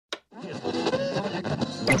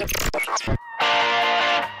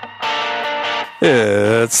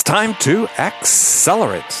It's time to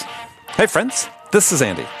accelerate. Hey friends, this is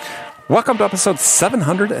Andy. Welcome to episode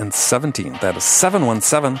 717, that is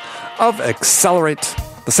 717, of Accelerate,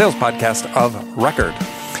 the sales podcast of record.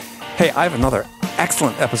 Hey, I have another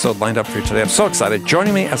excellent episode lined up for you today. I'm so excited.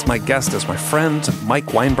 Joining me as my guest is my friend,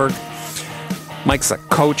 Mike Weinberg. Mike's a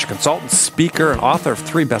coach, consultant, speaker, and author of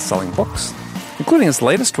 3 best-selling books, including his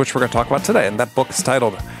latest, which we're going to talk about today. And that book is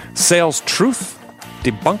titled Sales Truth,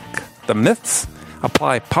 Debunk the Myths,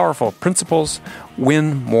 Apply Powerful Principles,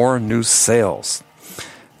 Win More New Sales.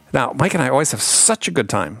 Now, Mike and I always have such a good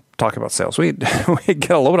time talking about sales. We get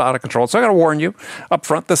a little bit out of control. So I got to warn you up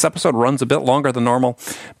front, this episode runs a bit longer than normal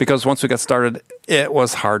because once we got started, it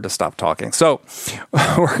was hard to stop talking. So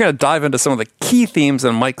we're going to dive into some of the key themes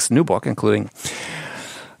in Mike's new book, including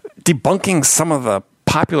debunking some of the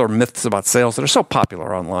popular myths about sales that are so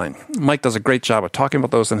popular online. Mike does a great job of talking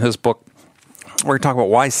about those in his book. We're going to talk about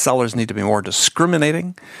why sellers need to be more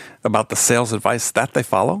discriminating about the sales advice that they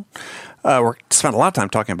follow. We're going to spend a lot of time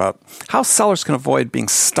talking about how sellers can avoid being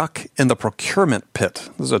stuck in the procurement pit.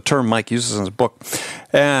 This is a term Mike uses in his book.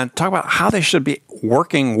 And talk about how they should be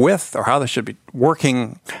working with, or how they should be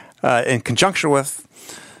working in conjunction with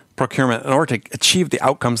procurement in order to achieve the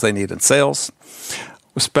outcomes they need in sales.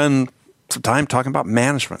 We'll spend some time talking about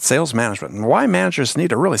management, sales management, and why managers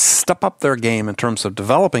need to really step up their game in terms of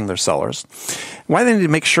developing their sellers, why they need to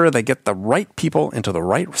make sure they get the right people into the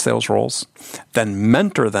right sales roles, then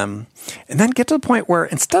mentor them, and then get to the point where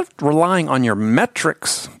instead of relying on your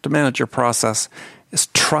metrics to manage your process, is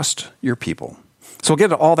trust your people. So we'll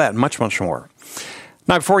get to all that and much, much more.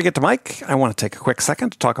 Now, before we get to Mike, I want to take a quick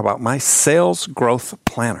second to talk about my Sales Growth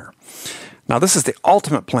Planner. Now, this is the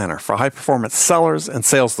ultimate planner for high-performance sellers and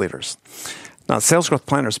sales leaders. Now, the Sales Growth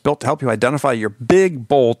Planner is built to help you identify your big,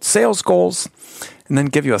 bold sales goals and then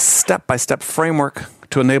give you a step-by-step framework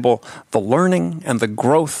to enable the learning and the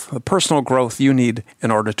growth, the personal growth you need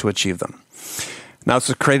in order to achieve them. Now, this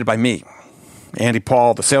was created by me, Andy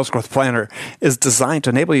Paul. The Sales Growth Planner is designed to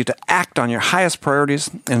enable you to act on your highest priorities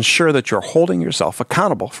and ensure that you're holding yourself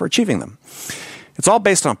accountable for achieving them. It's all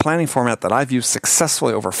based on a planning format that I've used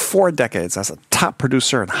successfully over 4 decades as a top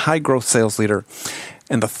producer and high-growth sales leader.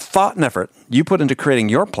 And the thought and effort you put into creating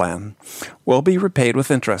your plan will be repaid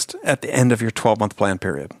with interest at the end of your 12-month plan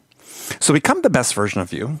period. So become the best version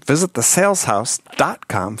of you. Visit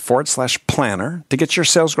thesaleshouse.com/planner to get your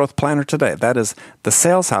Sales Growth Planner today. That is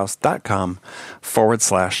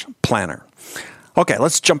thesaleshouse.com/planner. Okay,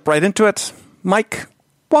 let's jump right into it. Mike,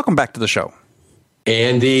 welcome back to the show.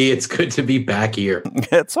 Andy, it's good to be back here.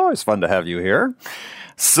 It's always fun to have you here.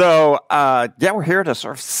 So, we're here to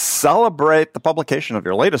sort of celebrate the publication of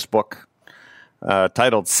your latest book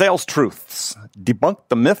titled Sales Truths, Debunk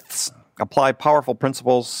the Myths, Apply Powerful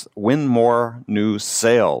Principles, Win More New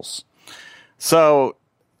Sales. So,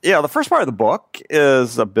 the first part of the book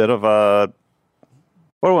is a bit of a,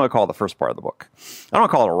 what do I want to call the first part of the book? I don't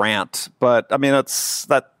want to call it a rant, but I mean, it's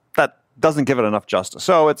that doesn't give it enough justice.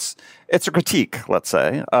 So it's a critique, let's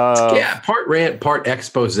say. Part rant, part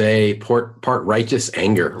expose, part righteous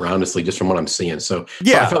anger, honestly, just from what I'm seeing. So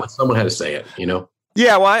I felt like someone had to say it, you know?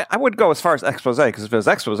 Yeah, well, I would go as far as expose, because if it was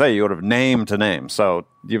expose, you would have name to name. So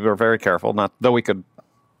you were very careful. Not though we could,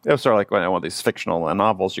 it was sort of like one of these fictional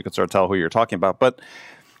novels, you could sort of tell who you're talking about. But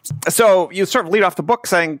so you sort of lead off the book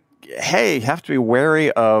saying, hey, you have to be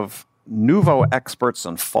wary of nouveau experts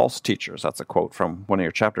and false teachers. That's a quote from one of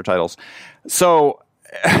your chapter titles. So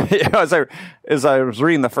as I was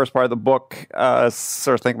reading the first part of the book,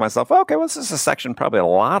 sort of thinking to myself, okay, well, this is a section probably a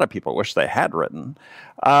lot of people wish they had written.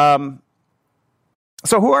 So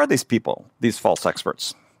who are these people, these false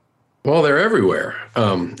experts? Well, they're everywhere.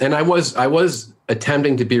 And I was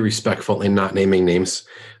attempting to be respectful in not naming names.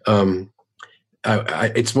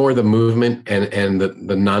 It's more the movement and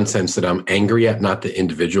the nonsense that I'm angry at, not the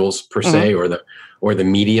individuals per se, or the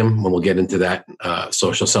medium. When we'll get into that,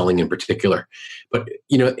 social selling in particular. But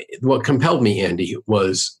what compelled me, Andy,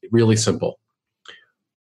 was really simple.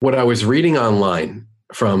 What I was reading online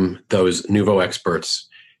from those nouveau experts,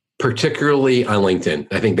 particularly on LinkedIn.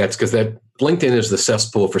 I think that's because that LinkedIn is the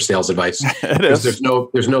cesspool for sales advice. It is. There's no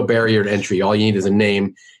barrier to entry. All you need is a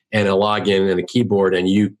name and a login and a keyboard, and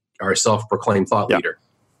you are a self-proclaimed thought leader.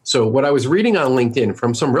 So what I was reading on LinkedIn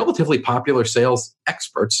from some relatively popular sales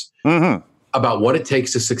experts about what it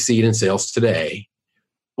takes to succeed in sales today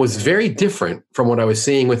was very different from what I was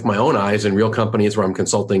seeing with my own eyes in real companies where I'm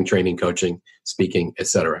consulting, training, coaching, speaking,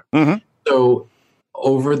 etc. So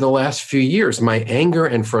over the last few years, my anger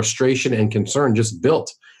and frustration and concern just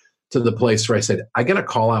built to the place where I said, I got to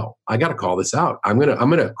call this out. I'm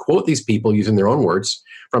going to quote these people using their own words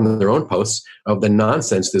from their own posts of the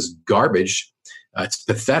nonsense, this garbage. It's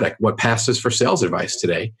pathetic what passes for sales advice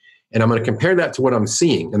today. And I'm going to compare that to what I'm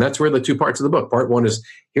seeing. And that's where the two parts of the book. Part one is,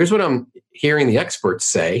 here's what I'm hearing the experts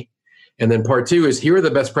say. And then part two is, here are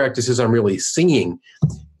the best practices I'm really seeing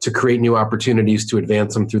to create new opportunities, to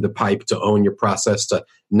advance them through the pipe, to own your process, to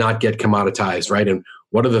not get commoditized, right? And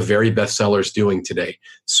what are the very best sellers doing today?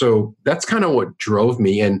 So that's kind of what drove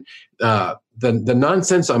me. And the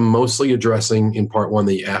nonsense I'm mostly addressing in part one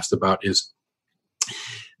that you asked about is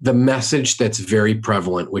the message that's very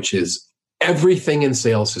prevalent, which is everything in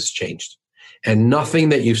sales has changed and nothing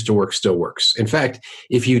that used to work still works. In fact,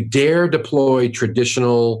 if you dare deploy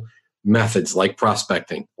traditional methods like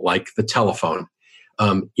prospecting, like the telephone,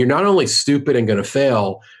 you're not only stupid and going to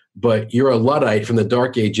fail, but you're a Luddite from the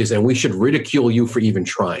dark ages, and we should ridicule you for even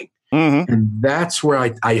trying. Mm-hmm. And that's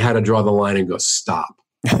where I had to draw the line and go, stop.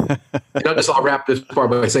 I'll wrap this part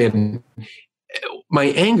by saying my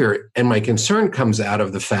anger and my concern comes out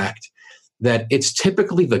of the fact that it's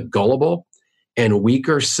typically the gullible and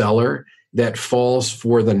weaker seller that falls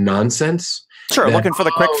for the nonsense. Sure, looking for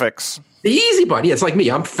the quick fix. The easy button. Yeah, it's like me.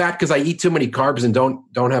 I'm fat because I eat too many carbs and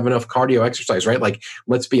don't have enough cardio exercise, right? Like,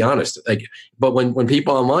 let's be honest. Like, but when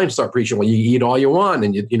people online start preaching, well, you eat all you want,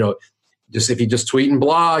 and just if you just tweet and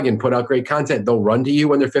blog and put out great content, they'll run to you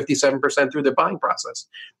when they're 57% through their buying process.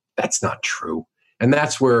 That's not true, and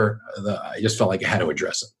that's where I just felt like I had to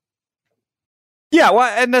address it. Yeah,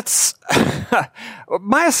 well, and that's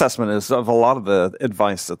my assessment is of a lot of the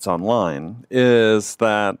advice that's online is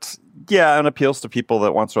that, yeah, it appeals to people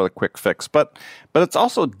that want sort of a quick fix, but it's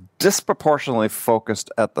also disproportionately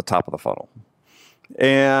focused at the top of the funnel.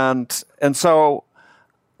 And so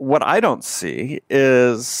what I don't see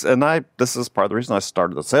is, this is part of the reason I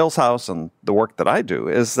started the Sales House and the work that I do,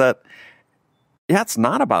 is that, yeah, it's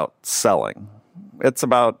not about selling. It's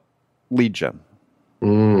about lead gen.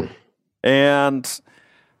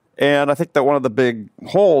 And I think that one of the big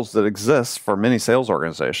holes that exists for many sales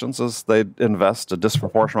organizations is they invest a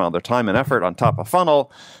disproportionate amount of their time and effort on top of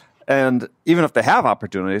funnel. And even if they have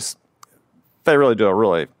opportunities, they really do a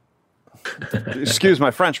really, excuse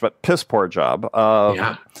my French, but piss poor job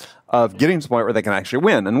of getting to the point where they can actually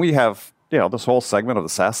win. And we have, this whole segment of the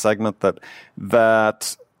SaaS segment that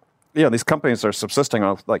these companies are subsisting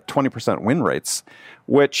on like 20% win rates,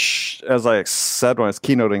 which, as I said when I was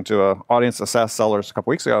keynoting to an audience of SaaS sellers a couple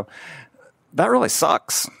weeks ago, that really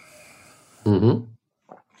sucks. Mm-hmm.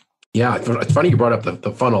 Yeah, it's funny you brought up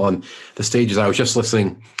the funnel and the stages. I was just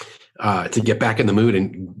listening to get back in the mood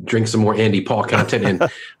and drink some more Andy Paul content. And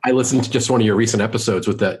I listened to just one of your recent episodes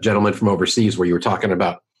with that gentleman from overseas where you were talking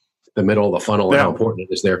about the middle of the funnel and how important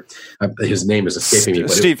it is there. His name is escaping me.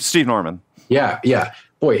 But Steve Norman. Yeah.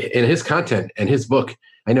 Boy, and his content and his book,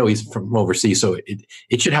 I know he's from overseas, so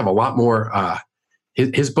it should have a lot more.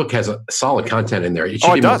 His book has a solid content in there. It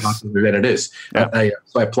should be more popular than it is. Yeah.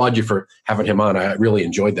 So I applaud you for having him on. I really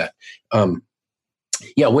enjoyed that.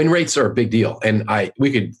 Win rates are a big deal, and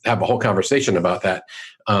we could have a whole conversation about that.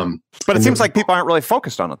 But it seems like people aren't really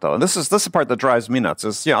focused on it, though. And this is the part that drives me nuts.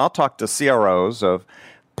 Is I'll talk to CROs of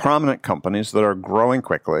prominent companies that are growing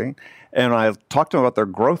quickly, and I talk to them about their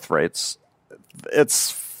growth rates.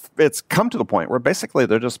 It's come to the point where basically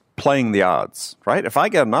they're just playing the odds, right? If I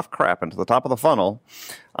get enough crap into the top of the funnel,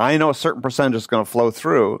 I know a certain percentage is going to flow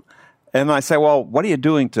through. And I say, well, what are you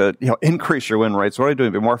doing to increase your win rates? What are you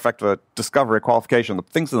doing to be more effective at discovery, qualification, the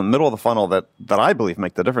things in the middle of the funnel that I believe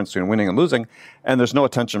make the difference between winning and losing, and there's no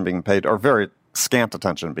attention being paid, or very scant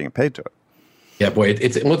attention being paid to it. Yeah, boy,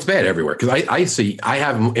 it's bad everywhere. Because I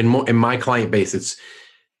have in my client base,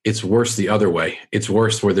 it's worse the other way. It's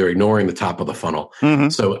worse where they're ignoring the top of the funnel. Mm-hmm.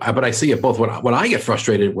 So, but I see it both. When I get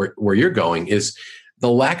frustrated where you're going is the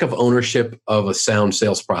lack of ownership of a sound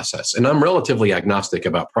sales process. And I'm relatively agnostic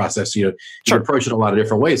about process. You approach it a lot of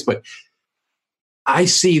different ways, but I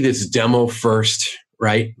see this demo first,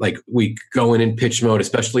 right? Like we go in pitch mode,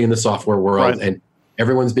 especially in the software world, right. And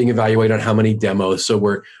everyone's being evaluated on how many demos.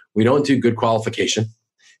 So we don't do good qualification,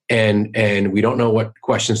 and we don't know what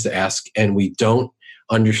questions to ask, and we don't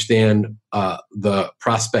understand the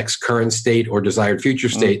prospect's current state or desired future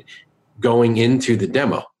state going into the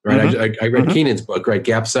demo, right? Mm-hmm. I read Keenan's book, right,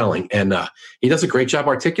 Gap Selling, and he does a great job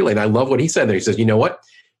articulating. I love what he said there. He says, you know what?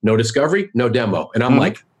 No discovery, no demo. And I'm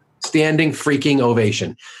like, standing freaking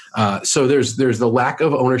ovation. So there's the lack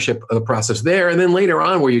of ownership of the process there. And then later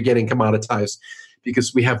on where you're getting commoditized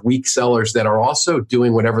because we have weak sellers that are also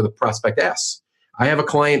doing whatever the prospect asks. I have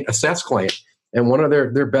a SaaS client, and one of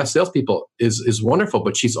their best salespeople is wonderful,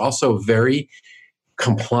 but she's also very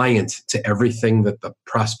compliant to everything that the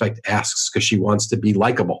prospect asks because she wants to be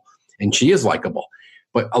likable, and she is likable.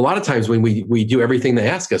 But a lot of times when we do everything they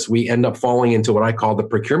ask us, we end up falling into what I call the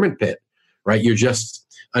procurement pit, right? You're just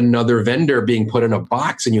another vendor being put in a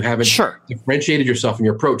box, and you haven't differentiated yourself in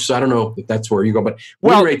your approach. So I don't know if that's where you go, but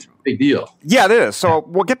win rate's a big deal. Yeah, it is. So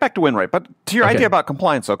we'll get back to win rate. But to your idea about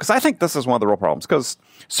compliance, though, because I think this is one of the real problems, because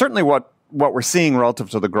certainly what we're seeing relative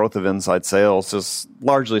to the growth of inside sales is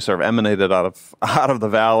largely sort of emanated out of the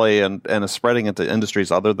Valley and is spreading into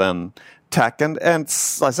industries other than tech. And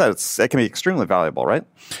as I said, it can be extremely valuable, right?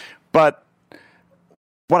 But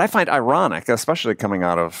what I find ironic, especially coming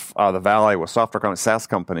out of the Valley with software companies, SaaS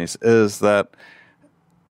companies, is that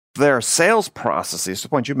their sales processes, the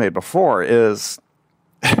point you made before, is,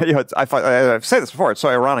 I've said this before, it's so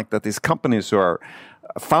ironic that these companies who are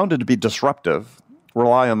founded to be disruptive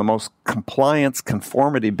rely on the most compliance,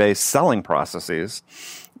 conformity-based selling processes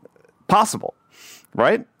possible,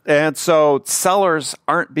 right? And so sellers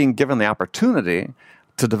aren't being given the opportunity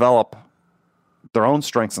to develop their own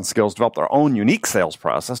strengths and skills, develop their own unique sales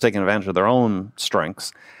process, taking advantage of their own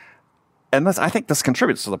strengths. And I think this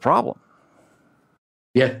contributes to the problem.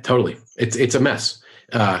 Yeah, totally. It's a mess.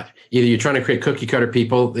 Either you're trying to create cookie cutter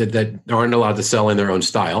people that aren't allowed to sell in their own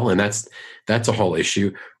style, and that's a whole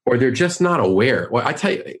issue, or they're just not aware. Well, I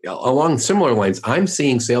tell you, along similar lines, I'm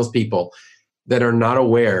seeing salespeople that are not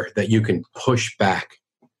aware that you can push back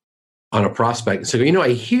on a prospect. So, I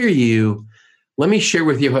hear you. Let me share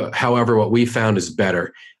with you, however, what we found is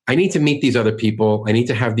better. I need to meet these other people. I need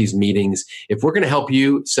to have these meetings. If we're going to help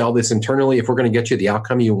you sell this internally, if we're going to get you the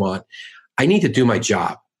outcome you want, I need to do my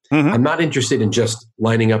job. Mm-hmm. I'm not interested in just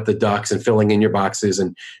lining up the ducks and filling in your boxes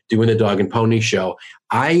and doing the dog and pony show.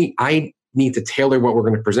 I need to tailor what we're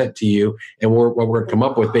going to present to you and what we're going to come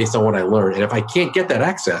up with based on what I learned. And if I can't get that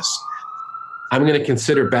access, I'm going to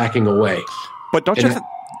consider backing away. But don't you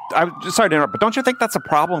I'm sorry to interrupt, but don't you think that's a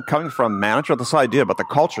problem coming from management? This idea about the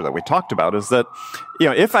culture that we talked about is that,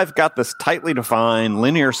 if I've got this tightly defined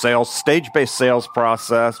linear sales, stage-based sales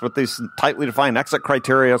process with these tightly defined exit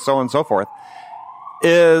criteria, so on and so forth,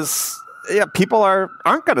 people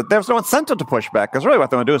aren't going to, there's no incentive to push back, because really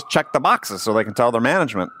what they want to do is check the boxes so they can tell their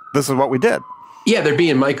management, this is what we did. Yeah, they're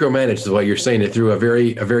being micromanaged, is what you're saying, through a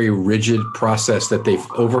very rigid process that they've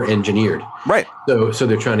over-engineered. Right. So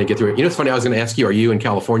they're trying to get through it. It's funny, I was going to ask you, are you in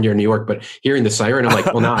California or New York? But hearing the siren, I'm like,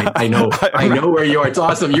 well, now I know where you are. It's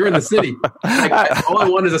awesome. You're in the city. All I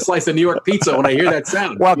want is a slice of New York pizza when I hear that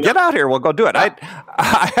sound. Well, get out here. We'll go do it.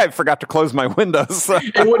 I forgot to close my windows.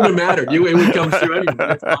 It wouldn't have mattered. It would come through anyway.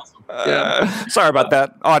 That's awesome. Yeah. Sorry about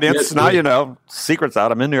that, audience. Now you know. Secret's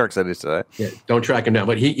out. I'm in New York City today. Yeah, don't track him down.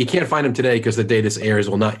 But you can't find him today because the day this airs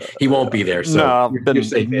he won't be there. So no, been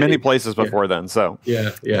safe, many places before then. So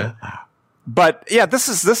yeah. But yeah, this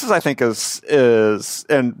is I think is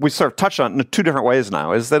and we sort of touched on it in two different ways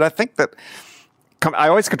now. Is that I think that I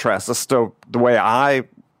always contrast this to the way I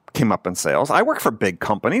came up in sales. I work for big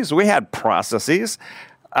companies. We had processes,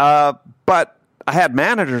 but I had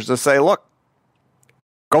managers to say, look,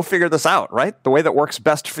 go figure this out, right? The way that works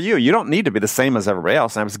best for you. You don't need to be the same as everybody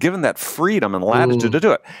else. And I was given that freedom and latitude to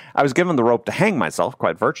do it. I was given the rope to hang myself,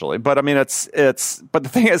 quite virtually. But I mean, but the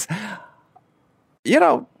thing is, it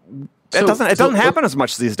doesn't happen as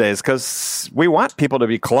much these days because we want people to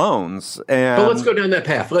be clones. But let's go down that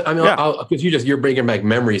path. I mean, because you're bringing back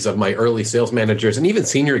memories of my early sales managers and even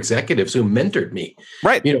senior executives who mentored me.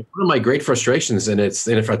 Right. One of my great frustrations, and it's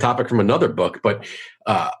a topic from another book, but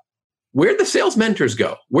where'd the sales mentors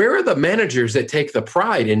go? Where are the managers that take the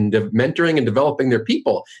pride in mentoring and developing their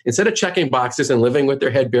people instead of checking boxes and living with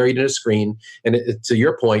their head buried in a screen? And to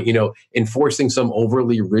your point, enforcing some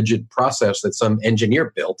overly rigid process that some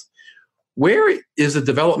engineer built. Where is the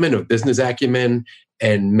development of business acumen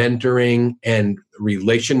and mentoring and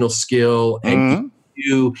relational skill and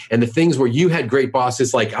EQ and the things where you had great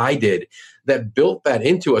bosses like I did that built that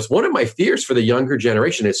into us? One of my fears for the younger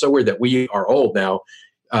generation, it's so weird that we are old now.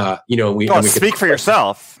 We speak for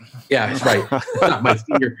yourself. Yeah, that's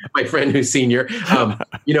right. My friend who's senior. I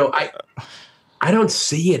don't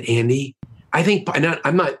see it, Andy. I think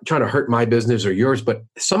I'm not trying to hurt my business or yours, but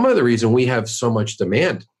some of the reason we have so much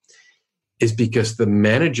demand is because the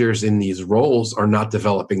managers in these roles are not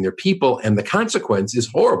developing their people, and the consequence is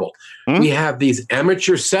horrible. We have these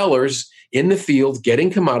amateur sellers in the field getting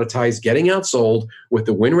commoditized, getting outsold with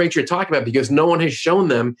the win rate you're talking about because no one has shown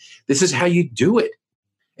them this is how you do it.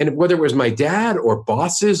 And whether it was my dad or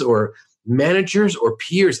bosses or managers or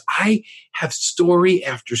peers, I have story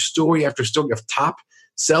after story after story of top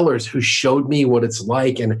sellers who showed me what it's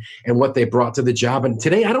like and what they brought to the job. And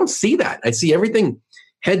today I don't see that. I see everything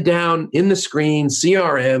head down in the screen,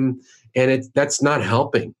 CRM, and that's not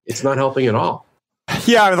helping. It's not helping at all.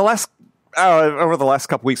 Yeah, over the last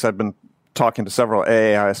couple weeks, I've been talking to several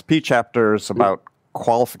AAISP chapters about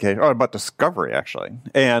qualification, or about discovery, actually.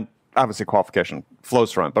 And obviously qualification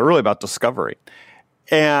flows from it, but really about discovery.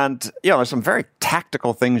 And, there's some very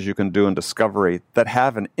tactical things you can do in discovery that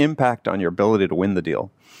have an impact on your ability to win the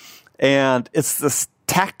deal. And it's this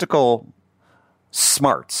tactical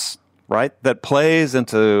smarts, right, that plays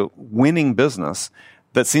into winning business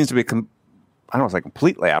that seems to be, I don't want to say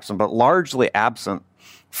completely absent, but largely absent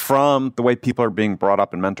from the way people are being brought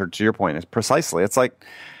up and mentored. To your point, is precisely. It's like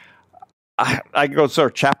I go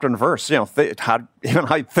sort of chapter and verse. How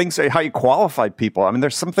you qualify people. I mean,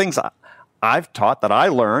 there's some things I've taught that I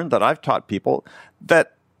learned that I've taught people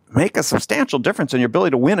that make a substantial difference in your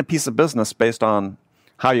ability to win a piece of business based on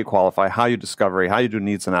how you qualify, how you discover, how you do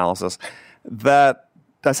needs analysis. That,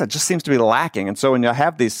 I said, just seems to be lacking. And so when you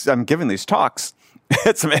have these, I'm giving these talks,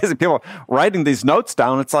 it's amazing. People writing these notes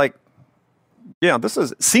down. It's like, this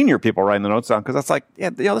is senior people writing the notes down, because that's like,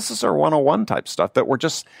 this is our 101 type stuff that we're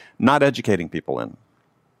just not educating people in.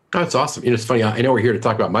 Oh, that's awesome. It's funny. I know we're here to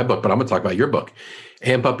talk about my book, but I'm going to talk about your book,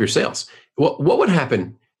 Amp Up Your Sales. Well, what would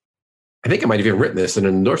happen? I think I might have even written this in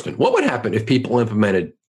an endorsement. What would happen if people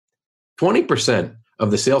implemented 20%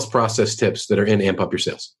 of the sales process tips that are in Amp Up Your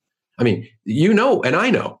Sales? I mean, and I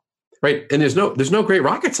know, right? And there's no great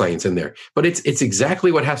rocket science in there, but it's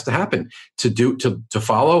exactly what has to happen to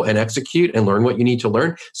follow and execute and learn what you need to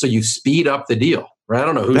learn, so you speed up the deal. Right? I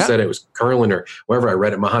don't know who said it was Curlin or wherever I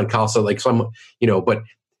read it, Mahan Khalsa, like some, but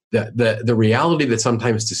the reality that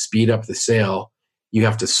sometimes to speed up the sale, you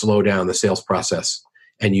have to slow down the sales process,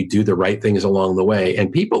 and you do the right things along the way. And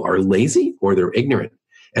people are lazy or they're ignorant,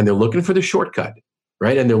 and they're looking for the shortcut,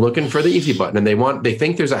 right? And they're looking for the easy button, and they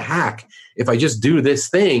think there's a hack. If I just do this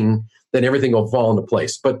thing, then everything will fall into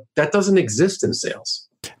place. But that doesn't exist in sales.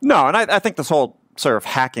 No, and I think this whole sort of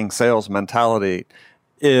hacking sales mentality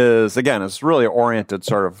is really oriented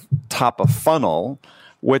sort of top of funnel,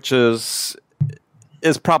 which is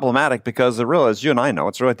problematic, because as you and I know,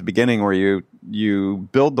 it's really at the beginning where you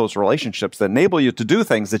build those relationships that enable you to do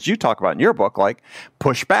things that you talk about in your book, like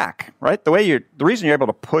push back, right? The reason you're able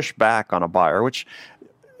to push back on a buyer, which,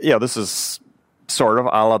 this is sort of a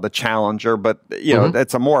la the challenger, but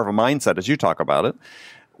it's more of a mindset as you talk about it,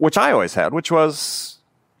 which I always had, which was,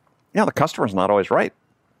 the customer's not always right.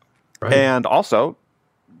 And also,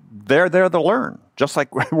 they're there to learn. Just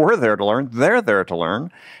like we're there to learn, they're there to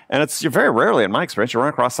learn. And it's very rarely, in my experience, you run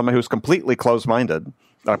across somebody who's completely closed-minded,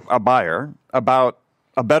 a buyer, about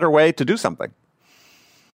a better way to do something.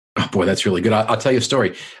 Oh, boy, that's really good. I'll tell you a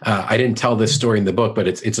story. I didn't tell this story in the book, but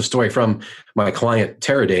it's a story from my client,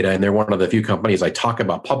 Teradata, and they're one of the few companies I talk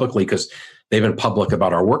about publicly because they've been public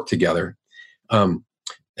about our work together.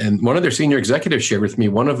 And one of their senior executives shared with me,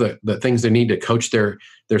 one of the things they need to coach their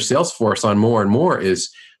sales force on more and more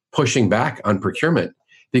is pushing back on procurement.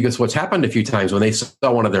 Because what's happened a few times when they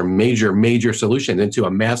sell one of their major solutions into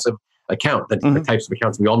a massive account, the types of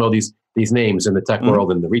accounts, we all know these names in the tech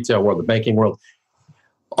world, in the retail world, the banking world.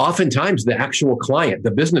 Oftentimes, the actual client,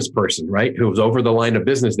 the business person, right, who was over the line of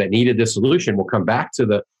business that needed this solution, will come back to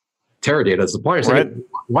the Teradata supplier and say,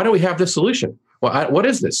 why do we have this solution? Well, what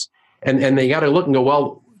is this? And they got to look and go,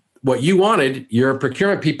 well, what you wanted, your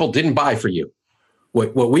procurement people didn't buy for you.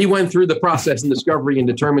 What we went through the process and discovery and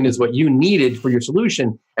determined is what you needed for your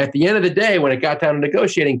solution. At the end of the day, when it got down to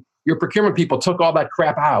negotiating, your procurement people took all that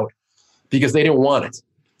crap out because they didn't want it.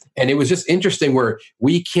 And it was just interesting where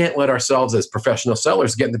we can't let ourselves as professional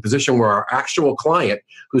sellers get in the position where our actual client,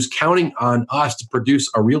 who's counting on us to produce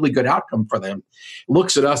a really good outcome for them,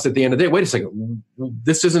 looks at us at the end of the day, wait a second,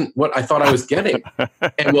 this isn't what I thought I was getting.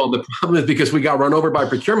 And well, the problem is because we got run over by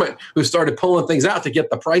procurement who started pulling things out to get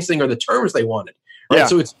the pricing or the terms they wanted. Right? Yeah.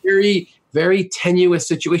 So it's very, very tenuous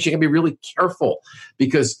situation. You can be really careful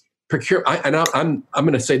because I'm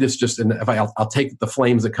going to say this just, and I'll take the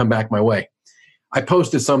flames that come back my way. I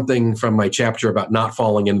posted something from my chapter about not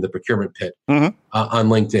falling into the procurement pit on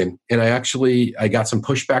LinkedIn. And I got some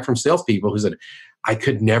pushback from salespeople who said, I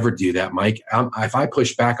could never do that, Mike. If I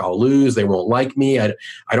push back, I'll lose. They won't like me. I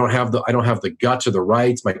don't have the guts or the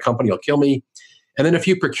rights. My company will kill me. And then a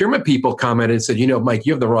few procurement people commented and said, Mike,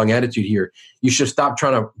 you have the wrong attitude here. You should stop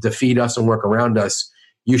trying to defeat us and work around us.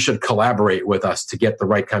 You should collaborate with us to get the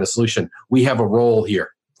right kind of solution. We have a role here.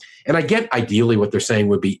 And I get ideally what they're saying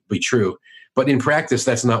would be true. But in practice,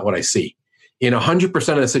 that's not what I see. In 100%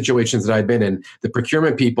 of the situations that I've been in, the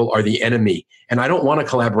procurement people are the enemy. And I don't want to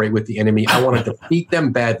collaborate with the enemy. I want to defeat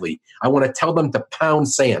them badly. I want to tell them to pound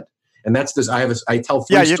sand. And that's this. I tell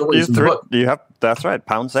three stories in the book. That's right.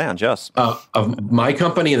 Pound sand. Yes. Of my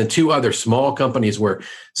company and the two other small companies where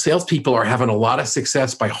salespeople are having a lot of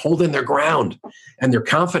success by holding their ground and they're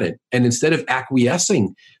confident. And instead of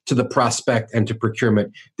acquiescing to the prospect and to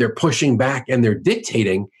procurement, they're pushing back and they're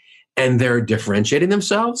dictating and they're differentiating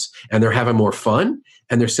themselves and they're having more fun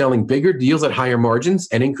and they're selling bigger deals at higher margins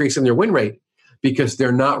and increasing their win rate because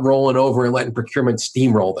they're not rolling over and letting procurement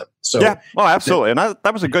steamroll them. So yeah, oh, absolutely. And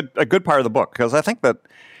that was a good part of the book, because I think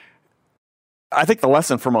the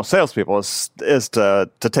lesson for most salespeople is to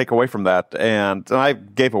take away from that. And I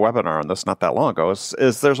gave a webinar on this not that long ago.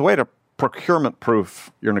 Is there's a way to procurement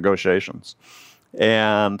proof your negotiations,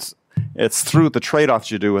 and it's through the trade-offs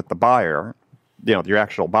you do with the buyer, your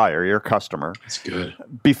actual buyer, your customer. That's good.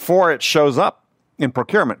 Before it shows up in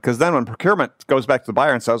procurement, because then when procurement goes back to the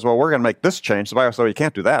buyer and says, well, we're going to make this change, the buyer says, well, you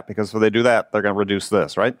can't do that, because if they do that, they're going to reduce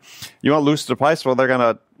this, right? You want to lose the price? Well, they're going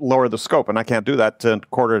to lower the scope, and I can't do that in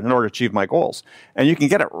order to achieve my goals. And you can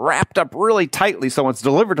get it wrapped up really tightly, so when it's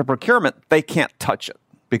delivered to procurement, they can't touch it,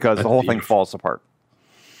 because the whole thing falls apart.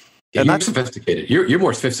 Yeah, you're sophisticated. You're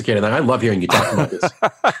more sophisticated than I love hearing you talk about this.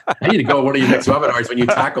 I need to go to one of your next webinars when you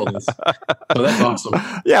tackle this. So that's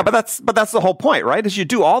awesome. Yeah, but that's the whole point, right? Is you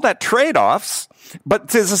do all that trade-offs, but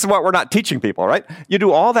this is what we're not teaching people, right? You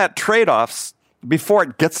do all that trade-offs before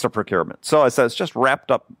it gets to procurement. So it says just wrapped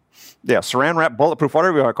up, saran wrap, bulletproof,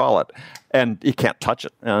 whatever you want to call it, and you can't touch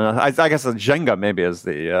it. I guess the Jenga maybe is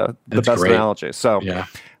the best great analogy. So, yeah.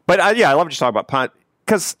 But I love what you talk about,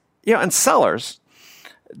 because and sellers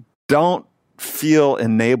don't feel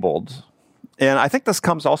enabled. And I think this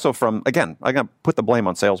comes also from, again, I'm going to put the blame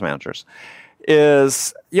on sales managers,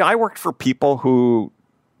 is, I worked for people who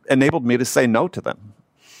enabled me to say no to them.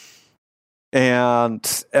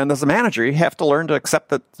 And as a manager, you have to learn to accept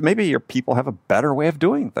that maybe your people have a better way of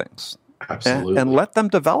doing things. Absolutely. And let them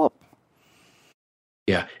develop.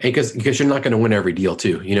 Yeah, because you're not going to win every deal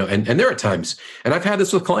too, and there are times, and I've had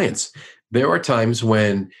this with clients, there are times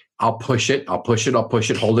when I'll push it,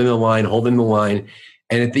 holding the line.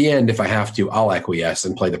 And at the end, if I have to, I'll acquiesce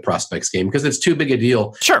and play the prospects game because it's too big a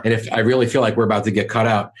deal. Sure. And if I really feel like we're about to get cut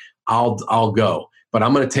out, I'll go. But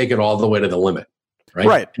I'm going to take it all the way to the limit.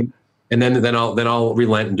 Right. And then I'll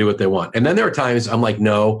relent and do what they want. And then there are times I'm like,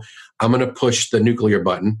 no, I'm going to push the nuclear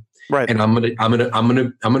button. Right. And I'm going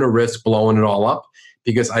to risk blowing it all up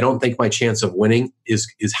because I don't think my chance of winning is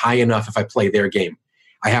high enough if I play their game.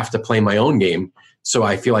 I have to play my own game. So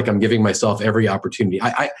I feel like I'm giving myself every opportunity.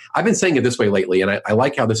 I've been saying it this way lately, and I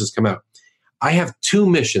like how this has come out. I have two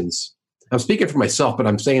missions. I'm speaking for myself, but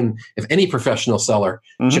I'm saying if any professional seller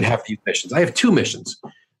should have these missions. I have two missions.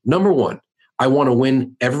 Number one, I want to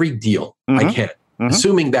win every deal I can,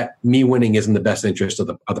 assuming that me winning is in the best interest of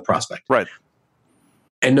the prospect. Right.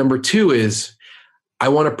 And number two is I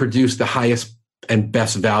want to produce the highest and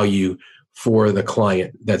best value for the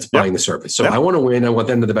client that's buying the service. So I want to win. I want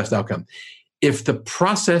them to the best outcome. If the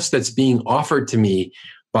process that's being offered to me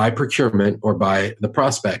by procurement or by the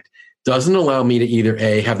prospect doesn't allow me to either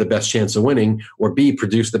A, have the best chance of winning, or B,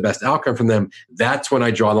 produce the best outcome from them, that's when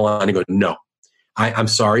I draw the line and go, no, I'm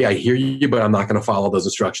sorry, I hear you, but I'm not going to follow those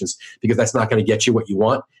instructions because that's not going to get you what you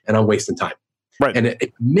want, and I'm wasting time. Right. And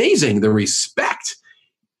it's amazing the respect.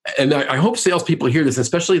 And I hope salespeople hear this,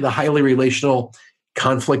 especially the highly relational,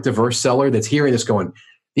 conflict-averse seller that's hearing this going,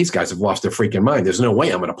 these guys have lost their freaking mind. There's no way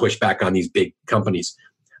I'm going to push back on these big companies.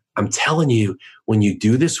 I'm telling you, when you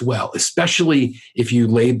do this well, especially if you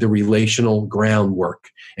laid the relational groundwork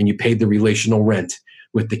and you paid the relational rent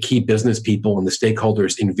with the key business people and the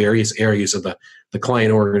stakeholders in various areas of the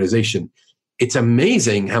client organization, it's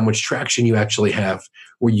amazing how much traction you actually have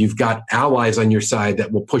where you've got allies on your side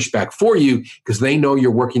that will push back for you because they know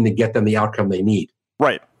you're working to get them the outcome they need.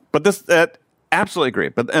 Right. But absolutely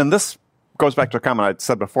agree. And this goes back to a comment I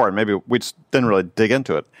said before, and maybe we just didn't really dig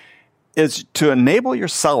into it, is to enable your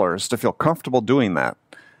sellers to feel comfortable doing that.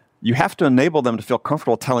 You have to enable them to feel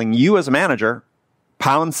comfortable telling you as a manager,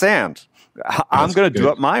 pound sand. I'm going to do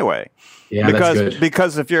it my way. Yeah,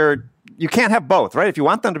 because if you can't have both, right? If you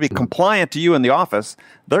want them to be compliant to you in the office,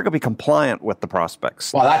 they're going to be compliant with the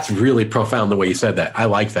prospects. Well, that's really profound the way you said that. I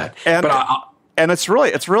like that. And it's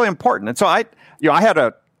really important. And so I had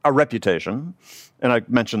a reputation. And I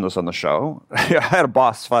mentioned this on the show. I had a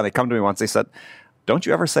boss finally come to me once. He said, don't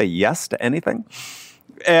you ever say yes to anything?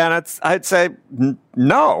 And I'd say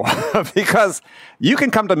no, because you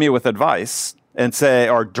can come to me with advice and say,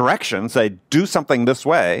 or direction, say, do something this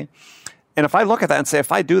way. And if I look at that and say,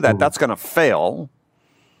 if I do that, that's going to fail,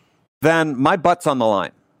 then my butt's on the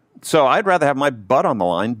line. So I'd rather have my butt on the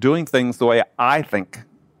line doing things the way I think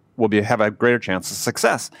have a greater chance of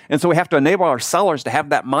success. And so we have to enable our sellers to have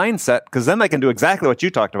that mindset, because then they can do exactly what you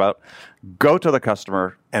talked about, go to the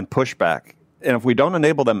customer and push back. And if we don't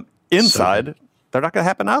enable them inside, they're not going to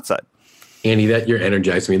happen outside. Andy, that you're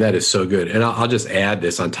energizing me. That is so good. And I'll just add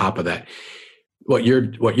this on top of that. What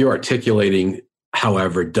you're articulating,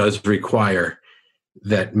 however, does require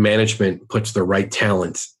that management puts the right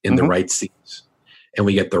talent in the right seats, and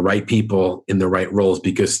we get the right people in the right roles,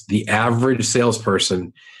 because the average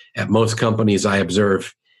salesperson at most companies I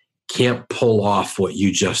observe can't pull off what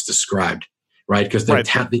you just described, right? Because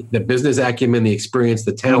the business acumen, the experience,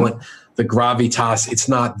 the talent, the gravitas, it's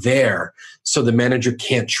not there. So the manager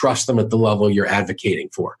can't trust them at the level you're advocating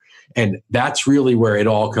for. And that's really where it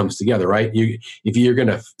all comes together, right? If you're going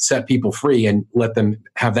to set people free and let them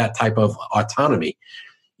have that type of autonomy,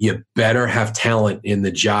 you better have talent in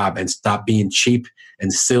the job and stop being cheap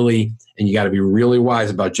and silly. And you got to be really wise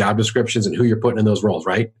about job descriptions and who you're putting in those roles,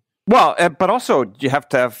 right? Well, but also you have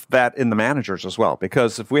to have that in the managers as well,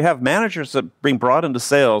 because if we have managers that being brought into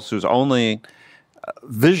sales whose only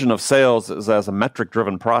vision of sales is as a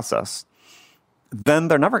metric-driven process, then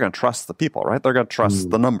they're never going to trust the people, right? They're going to trust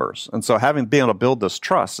the numbers. And so being able to build this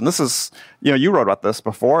trust, and this is, you wrote about this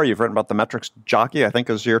before, you've written about the metrics jockey, I think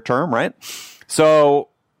is your term, right? So,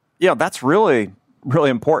 that's really, really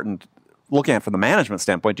important looking at it from the management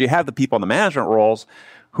standpoint. Do you have the people in the management roles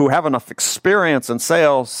who have enough experience in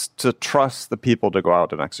sales to trust the people to go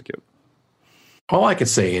out and execute? All I can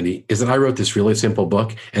say, Andy, is that I wrote this really simple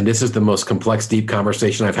book, and this is the most complex, deep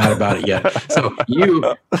conversation I've had about it yet. So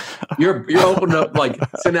you're opening up like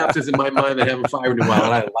synapses in my mind that haven't fired in a while,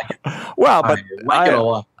 and I like it. Well, but I like it a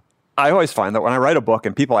lot. I always find that when I write a book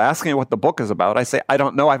and people ask me what the book is about, I say, I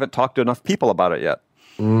don't know. I haven't talked to enough people about it yet.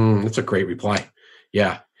 That's a great reply.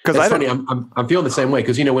 Yeah. Because it's funny. I'm feeling the same way,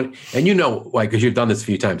 because because you've done this a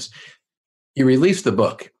few times. You released the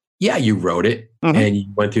book. Yeah, you wrote it and you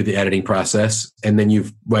went through the editing process, and then you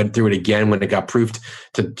went through it again when it got proofed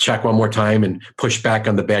to check one more time and push back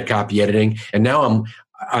on the bad copy editing. And now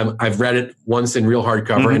I've read it once in real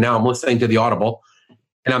hardcover, and now I'm listening to the Audible,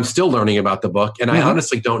 and I'm still learning about the book. And I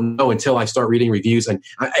honestly don't know until I start reading reviews. And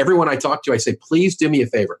everyone I talk to, I say, please do me a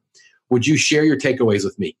favor. Would you share your takeaways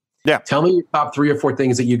with me? Yeah. Tell me your top 3 or 4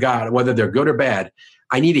 things that you got, whether they're good or bad.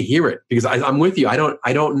 I need to hear it, because I'm with you. I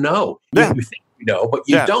don't know. Yeah. You think you know, but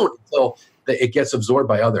you don't until it gets absorbed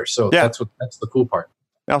by others. So that's the cool part.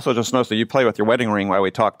 I also just noticed that you play with your wedding ring while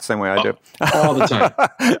we talk the same way I do. All the time.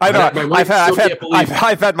 I know. I've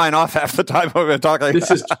had mine off half the time we've been talking.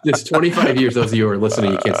 This 25 years. Those of you who are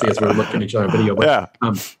listening, you can't see us. We're looking at each other on video. But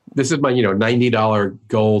this is my $90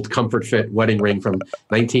 gold Comfort Fit wedding ring from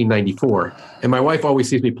 1994. And my wife always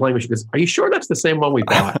sees me playing with. She goes, "Are you sure that's the same one we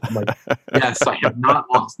bought?" I'm like, "Yes, I have not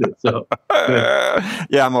lost it." So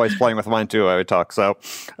yeah, I'm always playing with mine too while we talk. So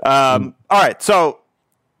all right. So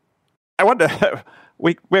I wanted to.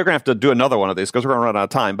 We're going to have to do another one of these because we're going to run out of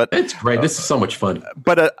time. But it's great. This is so much fun.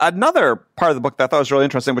 But another part of the book that I thought was really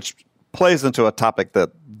interesting, which plays into a topic that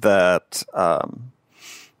I'm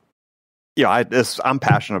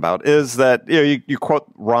passionate about, is that you quote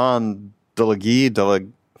Ron Delagy. I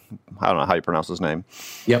don't know how you pronounce his name.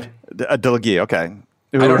 Yep, Delagy. Okay. I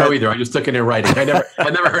don't know either. I just took it in writing. I never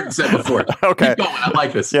heard it said before. Okay, keep going. I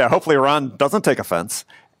like this. Yeah. Hopefully, Ron doesn't take offense.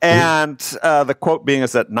 And the quote being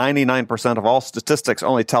is that 99% of all statistics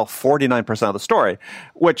only tell 49% of the story,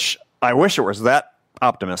 which I wish it was that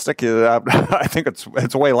optimistic. I think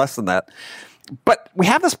it's way less than that. But we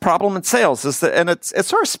have this problem in sales, and it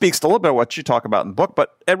sort of speaks to a little bit of what you talk about in the book,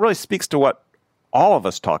 but it really speaks to what all of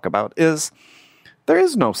us talk about, is there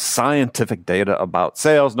is no scientific data about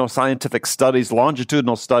sales, no scientific studies,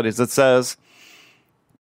 longitudinal studies that says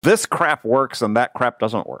this crap works and that crap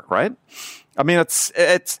doesn't work, right? I mean,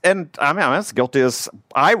 I'm as guilty as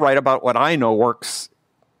I write about what I know works,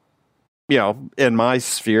 in my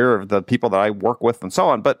sphere of the people that I work with and so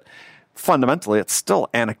on. But fundamentally, it's still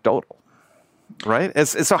anecdotal, right?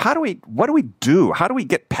 So what do we do? How do we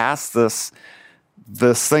get past this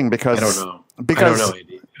thing? Because I don't know. Because I don't know,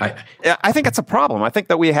 Andy. I think it's a problem. I think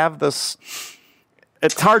that we have this.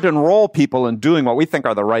 It's hard to enroll people in doing what we think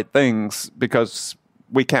are the right things because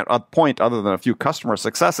we can't point, other than a few customer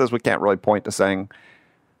successes, we can't really point to saying,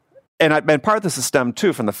 and part of this is stemmed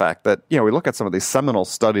too from the fact that, we look at some of these seminal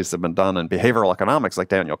studies that have been done in behavioral economics, like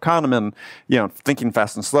Daniel Kahneman, Thinking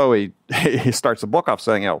Fast and Slow, he starts the book off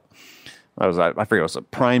saying, I forget, was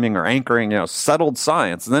it priming or anchoring, settled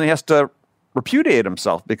science. And then he has to repudiate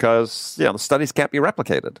himself because, the studies can't be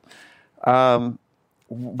replicated.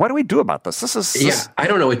 what do we do about this? I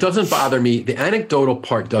don't know. It doesn't bother me. The anecdotal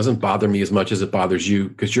part doesn't bother me as much as it bothers you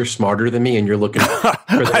because you're smarter than me and you're looking for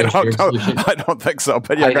the solution. I don't think so,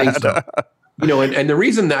 but yeah, I think so. And the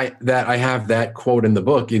reason that I have that quote in the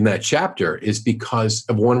book, in that chapter, is because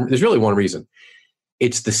of there's really one reason.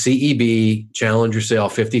 It's the CEB Challenger Sale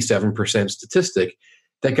 57% statistic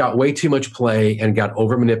that got way too much play and got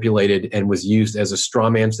over manipulated and was used as a straw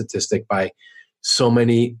man statistic by so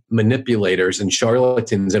many manipulators and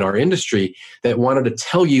charlatans in our industry that wanted to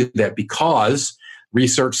tell you that because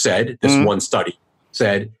research said, this one study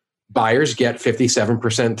said, buyers get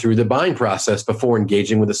 57% through the buying process before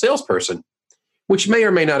engaging with a salesperson, which may or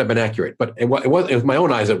may not have been accurate. But with my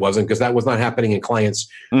own eyes, it wasn't, because that was not happening in clients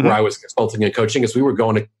where I was consulting and coaching, as we were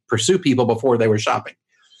going to pursue people before they were shopping.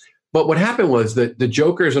 But what happened was that the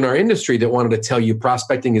jokers in our industry that wanted to tell you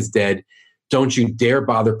prospecting is dead, don't you dare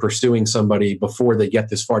bother pursuing somebody before they get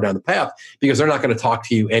this far down the path, because they're not going to talk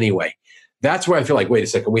to you anyway. That's where I feel like, wait a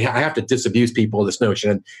second, I have to disabuse people of this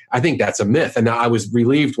notion. And I think that's a myth. And I was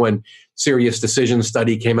relieved when Serious Decision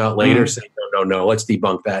study came out later saying, no, let's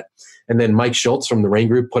debunk that. And then Mike Schultz from the Rain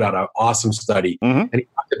Group put out an awesome study. And he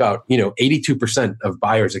talked about, 82% of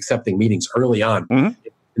buyers accepting meetings early on.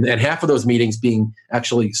 And half of those meetings being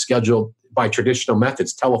actually scheduled by traditional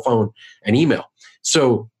methods, telephone and email.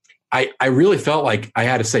 So I really felt like I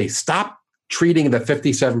had to say, stop treating the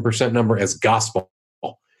 57% number as gospel,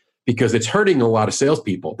 because it's hurting a lot of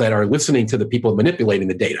salespeople that are listening to the people manipulating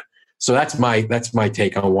the data. So that's my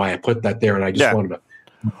take on why I put that there, and I just wanted to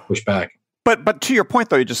push back. But to your point,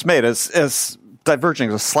 though, you just made is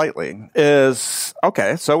diverging just slightly. Is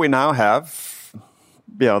okay. So we now have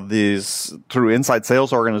these through inside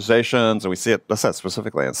sales organizations, and we see it. Let's say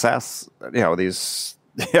specifically in SaaS. These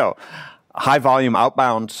high volume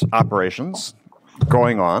outbound operations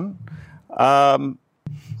going on.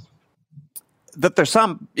 That there's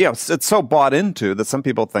some, it's so bought into that some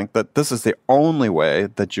people think that this is the only way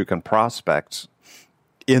that you can prospect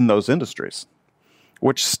in those industries,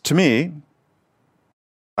 which to me,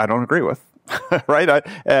 I don't agree with, right?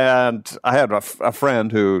 I had a friend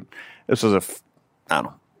who, this was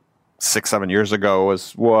 6-7 years ago,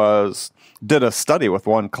 did a study with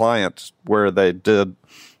one client where they did,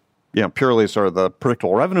 purely sort of the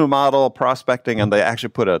predictable revenue model prospecting, and they actually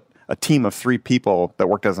put a team of 3 people that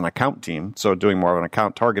worked as an account team, so doing more of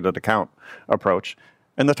an targeted account approach.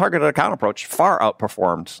 And the targeted account approach far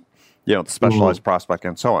outperformed, the specialized prospecting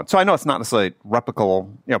and so on. So I know it's not necessarily replicable,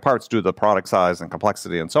 parts due to the product size and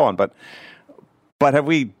complexity and so on, but have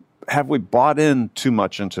we bought in too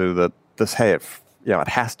much into this, hey, it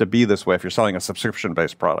has to be this way if you're selling a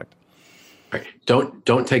subscription-based product? Right.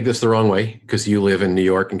 Don't take this the wrong way, because you live in New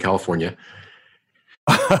York and California.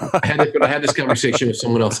 I had this conversation with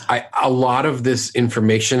someone else. A lot of this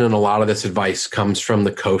information and a lot of this advice comes from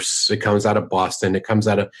the coasts. It comes out of Boston. It comes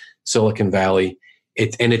out of Silicon Valley.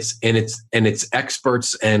 It's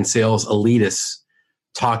experts and sales elitists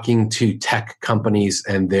talking to tech companies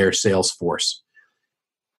and their sales force.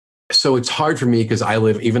 So it's hard for me because I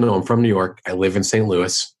live, even though I'm from New York, I live in St.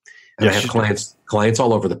 Louis, and I have clients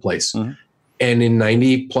all over the place. And in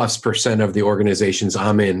 90+% of the organizations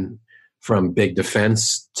I'm in, from big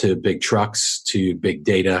defense to big trucks to big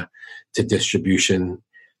data to distribution,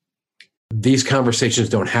 these conversations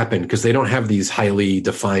don't happen because they don't have these highly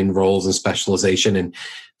defined roles and specialization. And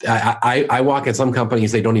I walk in some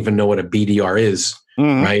companies, they don't even know what a BDR is,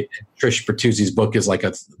 right? Trish Bertuzzi's book is like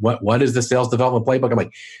what is the sales development playbook? I'm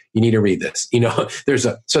like, you need to read this.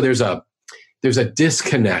 There's a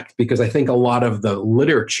disconnect, because I think a lot of the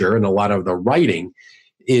literature and a lot of the writing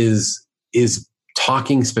is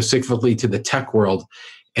talking specifically to the tech world,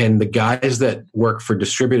 and the guys that work for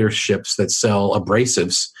distributorships that sell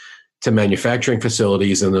abrasives to manufacturing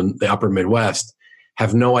facilities in the upper Midwest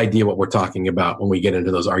have no idea what we're talking about when we get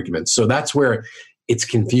into those arguments. So that's where it's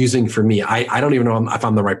confusing for me. I don't even know if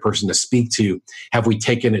I'm the right person to speak to. Have we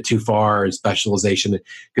taken it too far in specialization?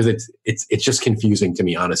 Because it's just confusing to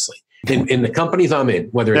me, honestly. In the companies I'm in,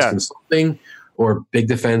 whether it's consulting or big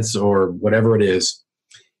defense or whatever it is,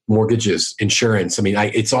 mortgages, insurance. I mean,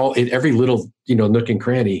 it's all in every little, nook and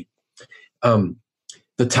cranny.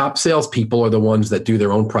 The top salespeople are the ones that do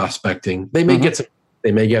their own prospecting. They may get some,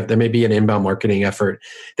 there may be an inbound marketing effort.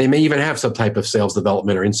 They may even have some type of sales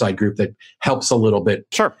development or inside group that helps a little bit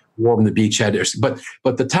warm the beachhead.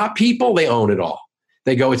 But the top people, they own it all.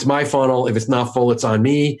 They go, it's my funnel. If it's not full, it's on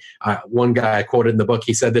me. One guy I quoted in the book,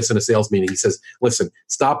 he said this in a sales meeting. He says, listen,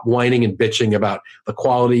 stop whining and bitching about the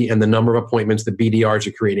quality and the number of appointments the BDRs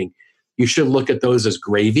are creating. You should look at those as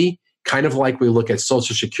gravy, kind of like we look at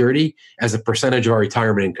Social Security as a percentage of our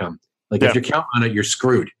retirement income. Like if you count on it, you're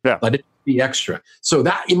screwed. Let it be extra. So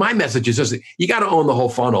that my message is just you got to own the whole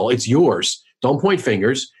funnel. It's yours. Don't point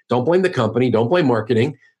fingers. Don't blame the company. Don't blame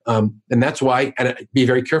marketing. And that's why, and be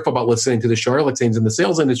very careful about listening to the charlatans in the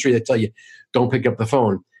sales industry that tell you don't pick up the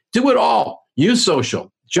phone. Do it all. Use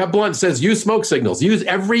social. Jeb Blunt says use smoke signals. Use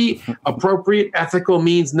every appropriate ethical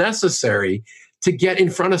means necessary to get in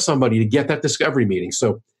front of somebody, to get that discovery meeting.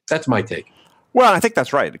 So that's my take. Well, I think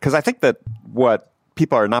that's right, because I think that what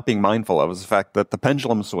people are not being mindful of is the fact that the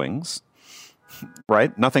pendulum swings,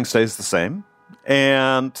 right? Nothing stays the same.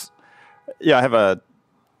 And yeah, I have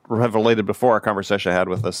related before a conversation I had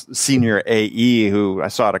with a senior AE who I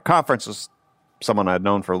saw at a conference, was someone I'd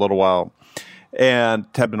known for a little while and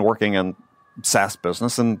had been working in SaaS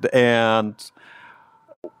business and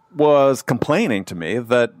was complaining to me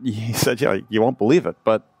that he said, yeah, you won't believe it,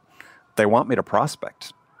 but they want me to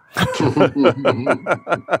prospect. And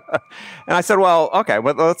I said, well, okay,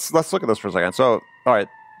 well, let's look at this for a second. So, all right,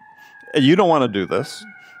 you don't want to do this.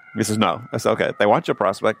 He says, no. I said, okay, they want you to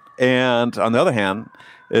prospect. And on the other hand,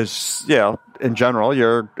 is, in general,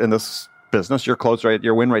 you're in this business, your close rate,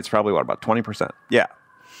 your win rate's probably what, about 20%? Yeah.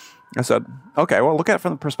 I said, okay, well, look at it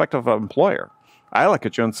from the perspective of an employer. I look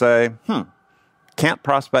at you and say, can't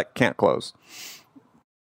prospect, can't close.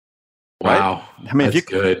 Wow. Right? I mean,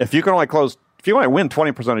 good. If you can only close, if you only win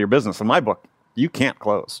 20% of your business, in my book, you can't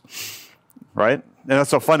close. Right? And that's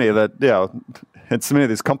so funny that, in so many of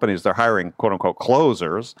these companies, they're hiring quote unquote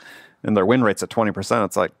closers and their win rate's at 20%.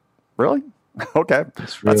 It's like, really? Okay.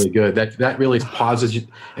 That's really good. That really pauses you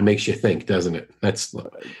and makes you think, doesn't it? That's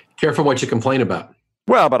careful what you complain about.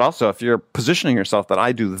 Well, but also if you're positioning yourself that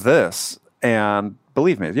I do this, and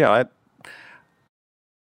believe me, at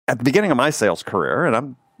the beginning of my sales career,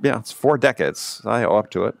 and it's 4 decades, I owe up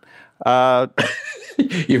to it.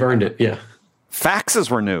 You've earned it, yeah. Faxes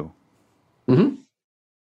were new. Mm-hmm.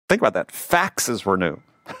 Think about that. Faxes were new.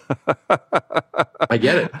 I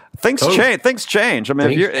get it. Things change. I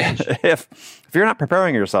mean, if you're not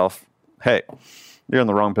preparing yourself, hey, you're in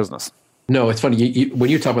the wrong business. No, it's funny. When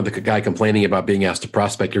you talk about the guy complaining about being asked to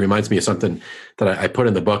prospect, it reminds me of something that I put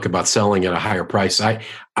in the book about selling at a higher price.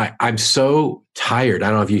 I'm so tired. I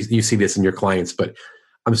don't know if you see this in your clients, but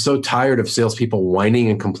I'm so tired of salespeople whining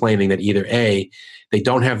and complaining that either A, they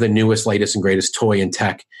don't have the newest, latest, and greatest toy and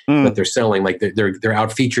tech that they're selling, like they're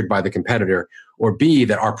out featured by the competitor, or B,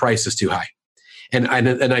 that our price is too high. And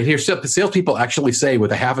I hear salespeople actually say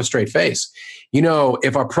with a half a straight face,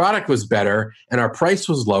 if our product was better and our price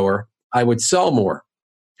was lower, I would sell more.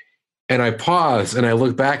 And I pause and I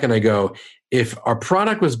look back and I go, if our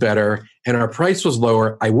product was better and our price was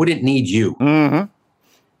lower, I wouldn't need you. Mm-hmm.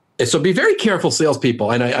 And so be very careful,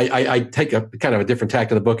 salespeople. And I take a kind of a different tack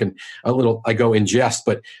to the book and I go in jest,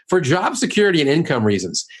 but for job security and income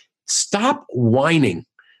reasons, stop whining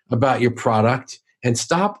about your product and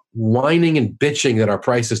stop whining and bitching that our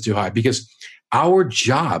price is too high, because our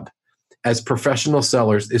job as professional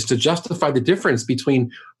sellers is to justify the difference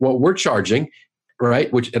between what we're charging,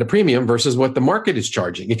 right, which at a premium, versus what the market is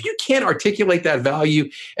charging. If you can't articulate that value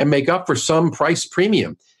and make up for some price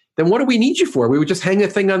premium, then what do we need you for? We would just hang the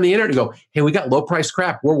thing on the internet and go, hey, we got low price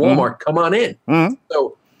crap. We're Walmart. Come on in. Mm-hmm.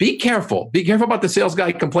 So be careful. Be careful about the sales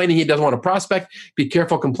guy complaining he doesn't want to prospect. Be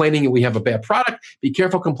careful complaining that we have a bad product. Be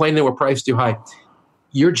careful complaining that we're priced too high.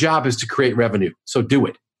 Your job is to create revenue. So do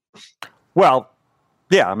it. Well,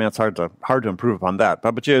 yeah, I mean, it's hard to improve upon that.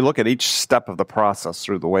 But you look at each step of the process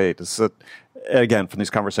through the way to sit, again, from these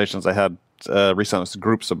conversations I had recently with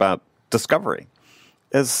groups about discovery,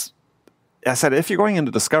 is I said, if you're going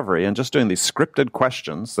into discovery and just doing these scripted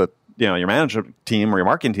questions that your management team or your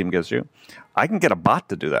marketing team gives you, I can get a bot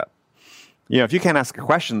to do that. If you can't ask a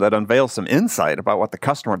question that unveils some insight about what the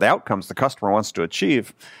outcomes the customer wants to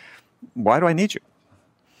achieve, why do I need you?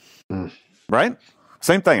 Right?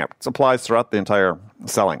 Same thing. It applies throughout the entire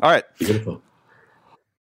selling. All right. Beautiful.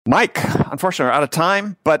 Mike, unfortunately, we're out of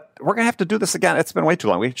time, but we're going to have to do this again. It's been way too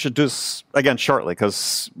long. We should do this again shortly,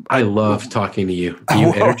 because I love talking to you.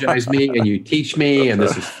 You energize me and you teach me, and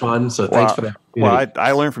this is fun. So thanks for that. Well,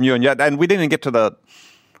 I learned from you, and we didn't get to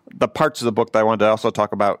the parts of the book that I wanted to also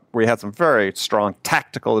talk about. We had some very strong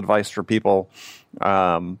tactical advice for people.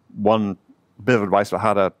 One bit of advice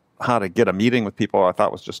about how to get a meeting with people I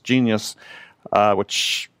thought was just genius,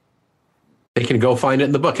 which they can go find it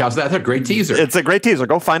in the book. How's that? That's a great teaser. It's a great teaser.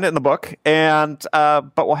 Go find it in the book, and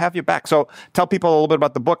but we'll have you back. So tell people a little bit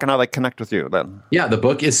about the book and how they connect with you then. Yeah, the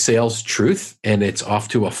book is Sales Truth, and it's off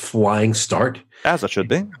to a flying start. As it should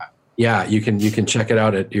be. Yeah, you can check it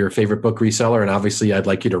out at your favorite book reseller, and obviously I'd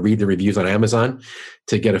like you to read the reviews on Amazon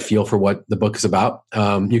to get a feel for what the book is about.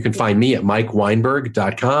 You can find me at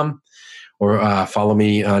mikeweinberg.com, or follow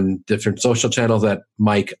me on different social channels at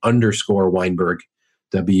Mike_Weinberg,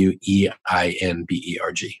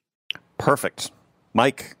 WEINBERG. Perfect.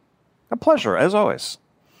 Mike, a pleasure, as always.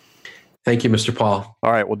 Thank you, Mr. Paul.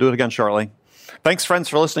 All right, we'll do it again shortly. Thanks, friends,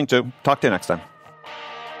 for listening to. Talk to you next time.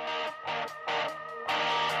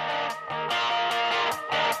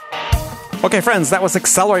 Okay, friends, that was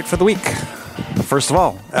Accelerate for the week. First of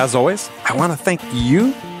all, as always, I want to thank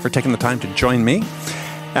you for taking the time to join me.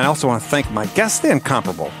 And I also want to thank my guest, the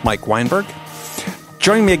incomparable Mike Weinberg.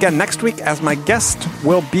 Join me again next week as my guest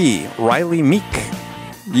will be Riley Meek.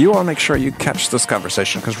 You want to make sure you catch this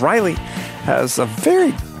conversation because Riley has a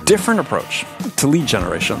very different approach to lead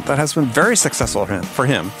generation that has been very successful for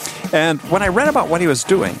him. And when I read about what he was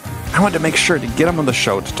doing, I wanted to make sure to get him on the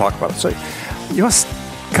show to talk about it. So you must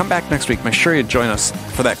come back next week. Make sure you join us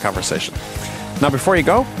for that conversation. Now, before you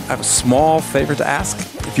go, I have a small favor to ask.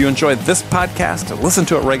 If you enjoyed this podcast and listen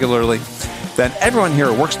to it regularly, then everyone here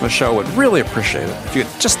who works on the show would really appreciate it. If you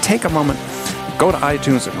could just take a moment, go to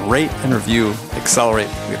iTunes and rate and review Accelerate.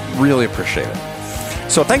 We'd really appreciate it.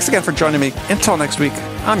 So thanks again for joining me. Until next week,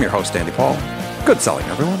 I'm your host, Andy Paul. Good selling,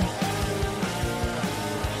 everyone.